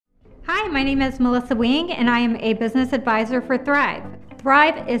Hi, my name is Melissa Wing, and I am a business advisor for Thryv.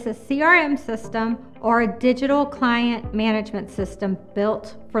 Thryv is a CRM system or a digital client management system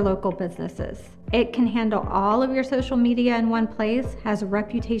built for local businesses. It can handle all of your social media in one place, has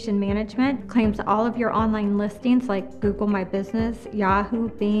reputation management, claims all of your online listings like Google My Business, Yahoo,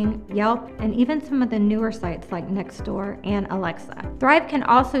 Bing, Yelp, and even some of the newer sites like Nextdoor and Alexa. Thryv can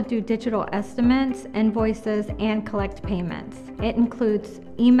also do digital estimates, invoices, and collect payments. It includes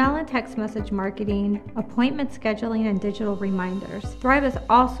email and text message marketing, appointment scheduling, and digital reminders. Thryv is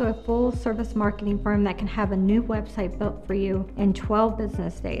also a full-service marketing firm that can have a new website built for you in 12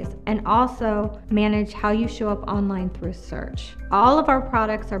 business days, and also manage how you show up online through search. All of our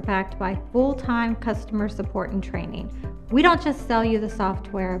products are backed by full-time customer support and training. We don't just sell you the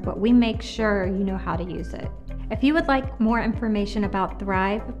software, but we make sure you know how to use it. If you would like more information about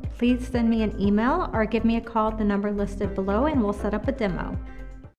Thryv, please send me an email or give me a call at the number listed below and we'll set up a demo.